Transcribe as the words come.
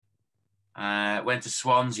Went to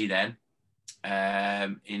Swansea then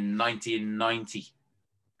in 1990.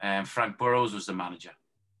 Frank Burrows was the manager.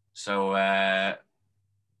 So I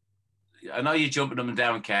know you're jumping up and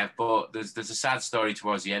down, Kev, but there's a sad story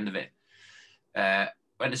towards the end of it.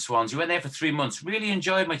 Went to Swansea, went there for 3 months. Really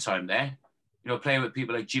enjoyed my time there. You know, playing with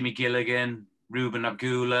people like Jimmy Gilligan, Ruben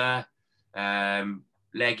Abdullah,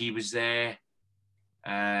 Leggy was there.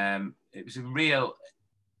 It was a real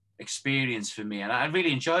experience for me, and I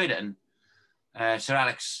really enjoyed it. And Sir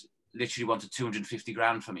Alex literally wanted 250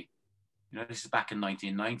 grand for me. You know, this is back in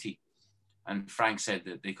 1990, and Frank said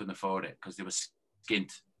that they couldn't afford it because they were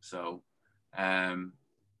skint. So it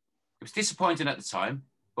was disappointing at the time,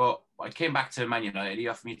 but I came back to Man United. He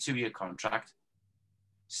offered me a 2-year contract,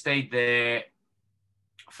 stayed there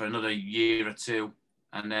for another year or two,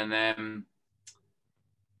 and then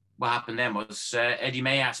what happened then was Eddie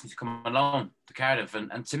May asked me to come along to Cardiff,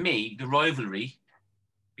 and to me, the rivalry,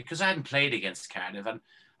 because I hadn't played against Cardiff and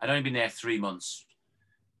I'd only been there 3 months,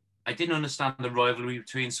 I didn't understand the rivalry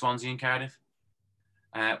between Swansea and Cardiff.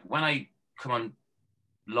 When I come on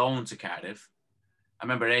loan to Cardiff, I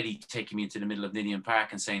remember Eddie taking me into the middle of Ninian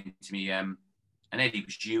Park and saying to me, and Eddie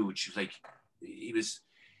was huge. He was like,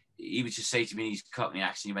 he would just say to me in his Cockney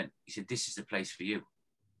accent, he said, "This is the place for you."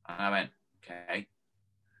 And I went, okay.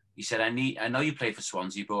 He said, I know you play for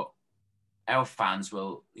Swansea, but our fans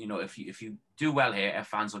will, you know, if you do well here, our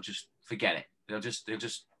fans will just forget it. They'll just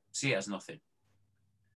see it as nothing.